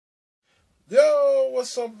Yo,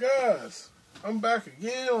 what's up, guys? I'm back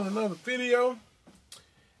again on another video.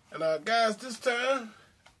 And guys, this time,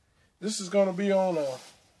 this is going to be on a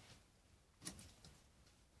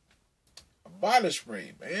body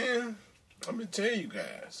spray, man. Let me tell you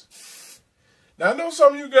guys. Now, I know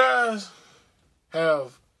some of you guys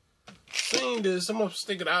have seen this. I'm going to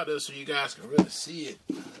stick it out there so you guys can really see it.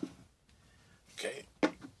 Okay.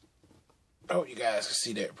 I hope you guys can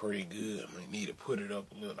see that pretty good. I might need to put it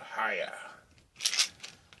up a little higher.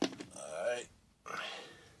 Alright.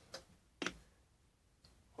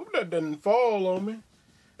 Hope that doesn't fall on me.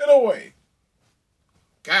 Anyway,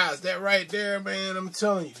 guys, that right there, man, I'm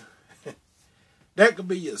telling you, that could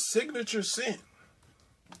be your signature scent.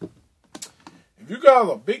 If you guys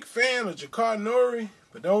are a big fan of Jacquard Nori,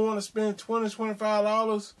 but don't want to spend $20,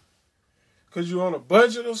 $25 because you're on a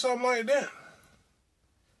budget or something like that,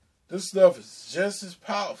 this stuff is just as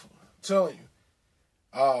powerful. I'm telling you.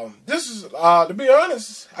 This is, to be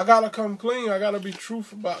honest, I gotta come clean. I gotta be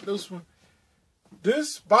truthful about this one.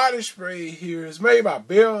 This body spray here is made by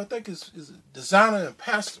Bell. I think it's Designer and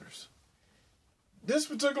Pastors. This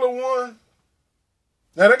particular one,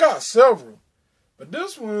 now they got several, but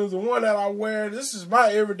this one is the one that I wear. This is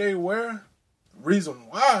my everyday wear. The reason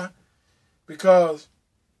why, because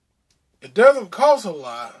it doesn't cost a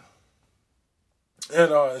lot.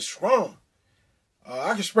 And it's strong.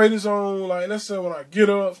 I can spray this on, like, let's say when I get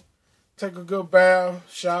up, take a good bath,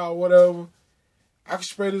 shower, whatever. I can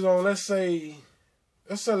spray this on, let's say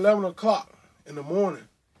 11 o'clock in the morning.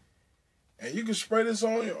 And you can spray this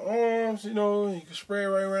on your arms, you know, you can spray it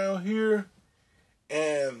right around here.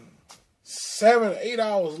 And 7 or 8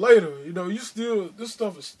 hours later, you know, this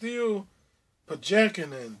stuff is still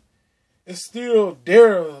projecting and it's still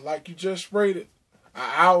there like you just sprayed it an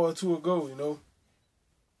hour or two ago, you know.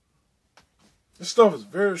 This stuff is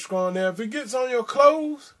very strong. Now, if it gets on your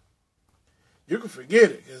clothes, you can forget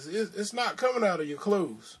it. Because it's not coming out of your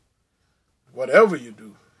clothes. Whatever you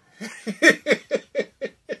do.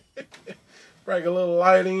 Break a little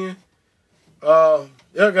light in.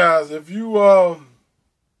 Yeah, guys, if you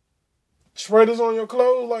spray this on your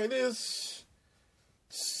clothes like this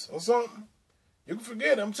or something, you can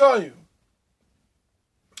forget it. I'm telling you.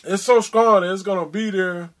 It's so strong that it's going to be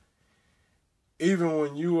there even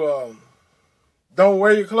when you don't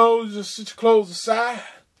wear your clothes, just sit your clothes aside.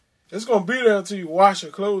 It's going to be there until you wash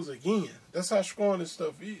your clothes again. That's how strong this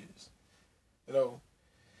stuff is. You know.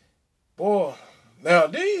 Boy. Now,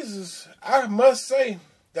 these is, I must say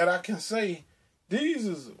that I can say, these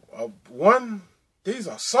are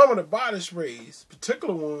some of the body sprays,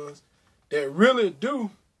 particular ones, that really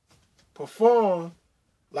do perform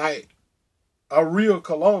like a real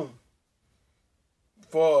cologne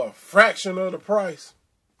for a fraction of the price.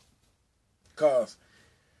 Because,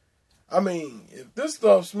 I mean, if this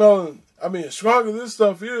stuff smelling, as strong as this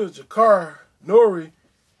stuff is, Jacquard Nori,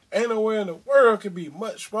 ain't nowhere in the world can be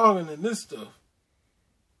much stronger than this stuff.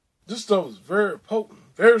 This stuff is very potent,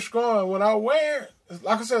 very strong. When I wear it,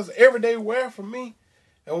 like I said, it's everyday wear for me.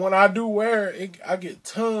 And when I do wear it, I get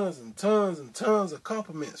tons and tons and tons of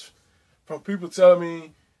compliments from people telling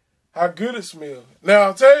me how good it smells. Now,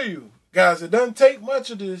 I'll tell you, guys, it doesn't take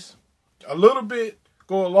much of this. A little bit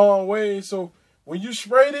go a long way. So when you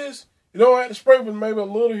spray this, you don't have to spray, but maybe a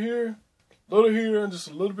little here, and just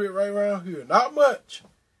a little bit right around here. Not much,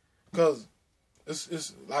 because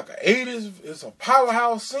it's like an 80s. It's a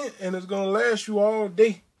powerhouse scent, and it's gonna last you all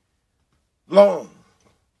day long.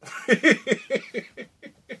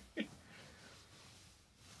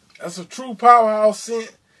 That's a true powerhouse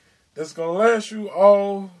scent that's gonna last you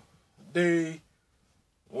all day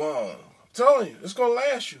long. I'm telling you, it's gonna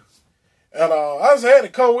last you. And I just had to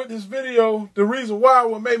come with this video. The reason why,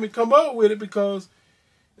 what made me come up with it, because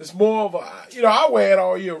it's more of a, you know, I wear it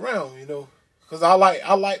all year round, you know, because I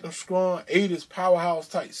like them strong 80s powerhouse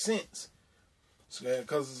type scents.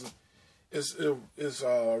 Because it's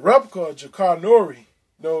a replica of Jacquard Nori.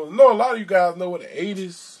 You know, a lot of you guys know what the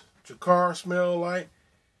 80s Jacquard smell like.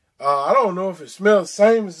 I don't know if it smells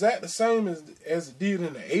the same as it did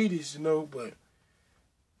in the 80s, you know, but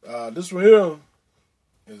this one here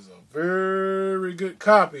is a very good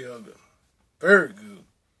copy of it. Very good.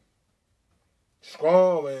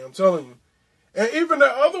 Strong, man, I'm telling you. And even the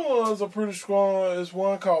other ones are pretty strong. There's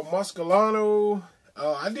one called Muscolano.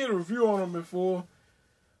 I did a review on them before.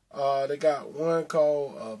 They got one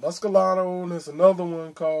called Muscolano, and there's another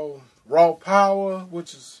one called Raw Power,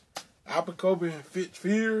 which is Apocope and Fit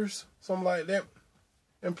Fears, something like that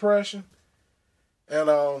impression.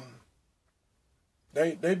 And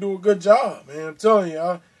they do a good job, man. I'm telling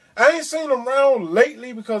you, I ain't seen them around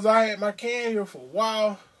lately because I had my can here for a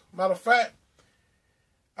while. Matter of fact,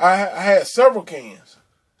 I had several cans.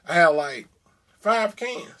 I had like 5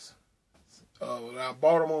 cans. I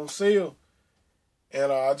bought them on sale,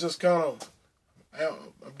 and I just kind of,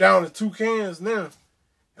 I'm down to 2 cans now,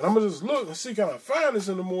 and I'm gonna just look and see can I find this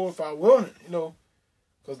anymore if I want it, you know,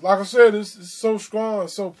 because like I said, it's so strong and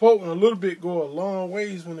so potent. A little bit go a long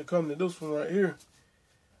ways when it comes to this one right here.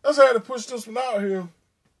 I just had to push this one out here.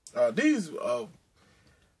 These, I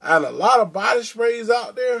had a lot of body sprays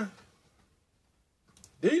out there.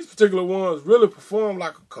 These particular ones really perform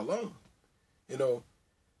like a cologne, you know.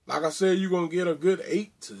 Like I said, you're going to get a good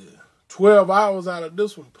 8 to 12 hours out of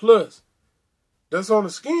this one. Plus, that's on the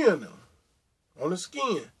skin, though. On the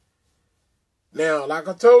skin. Now, like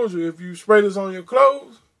I told you, if you spray this on your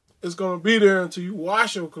clothes, it's going to be there until you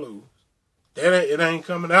wash your clothes. It ain't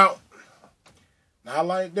coming out. Not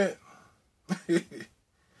like that.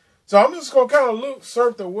 So I'm just going to kind of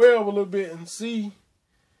surf the web a little bit and see,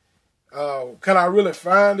 can I really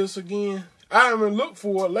find this again? I haven't looked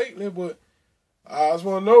for it lately, but I just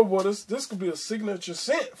want to know, boy, this could be a signature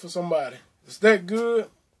scent for somebody. It's that good,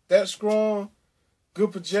 that strong,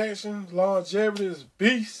 good projection, longevity is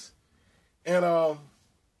beast, and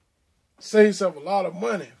save yourself a lot of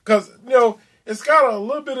money. Because, you know, it's got a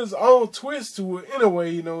little bit of its own twist to it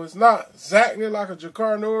anyway, you know. It's not exactly like a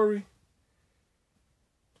Jacquard Nori.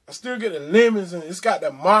 I still get the lemons, and it's got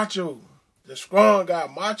that macho, the strong guy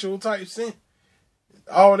macho type scent.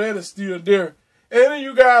 All that is still there. And then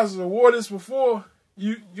you guys have wore this before.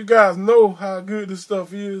 You guys know how good this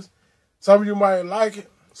stuff is. Some of you might like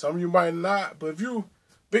it. Some of you might not. But if you a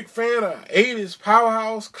big fan of 80s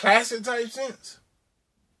powerhouse classic type scents,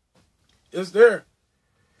 it's there.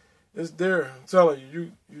 It's there. I'm telling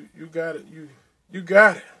you, you got it. You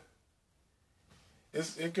got it.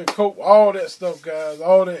 It can cope all that stuff, guys.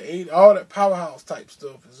 All that powerhouse type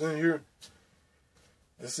stuff is in here.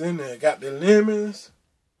 It's in there. Got the lemons.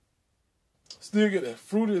 Still get that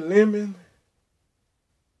fruity lemon.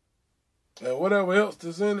 And whatever else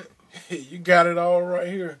is in it. You got it all right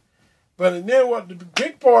here. But then what the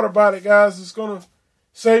big part about it, guys, is going to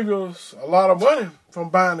save you a lot of money from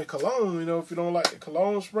buying the cologne, you know, if you don't like the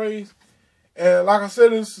cologne sprays. And like I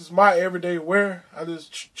said, this is my everyday wear. I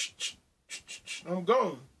just, I'm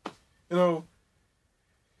gone. You know,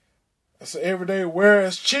 it's an everyday wear.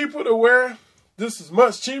 It's cheaper to wear. This is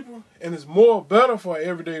much cheaper, and it's more better for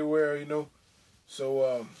everyday wear, you know.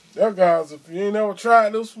 So, yeah, guys, if you ain't never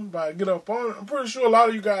tried this one, but get up on it. I'm pretty sure a lot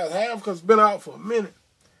of you guys have, because it's been out for a minute.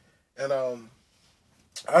 And I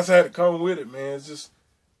just had to come with it, man. It's just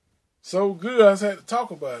so good, I just had to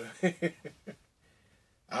talk about it.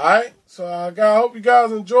 Alright, so I hope you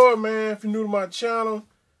guys enjoy it, man. If you're new to my channel,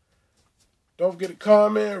 don't forget to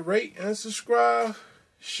comment, rate, and subscribe.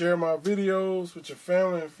 Share my videos with your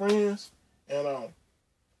family and friends. And,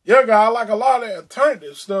 yeah, guys, I like a lot of that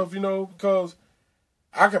alternative stuff, you know, because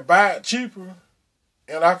I could buy it cheaper,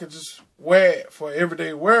 and I could just wear it for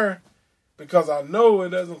everyday wear, because I know it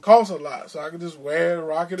doesn't cost a lot. So I can just wear it,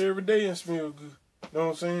 rock it every day, and smell good. You know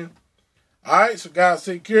what I'm saying? Alright, so guys,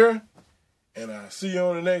 take care. And I'll see you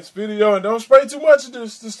on the next video. And don't spray too much of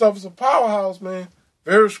this. This stuff is a powerhouse, man.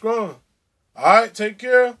 Very strong. Alright, take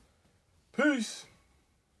care. Peace.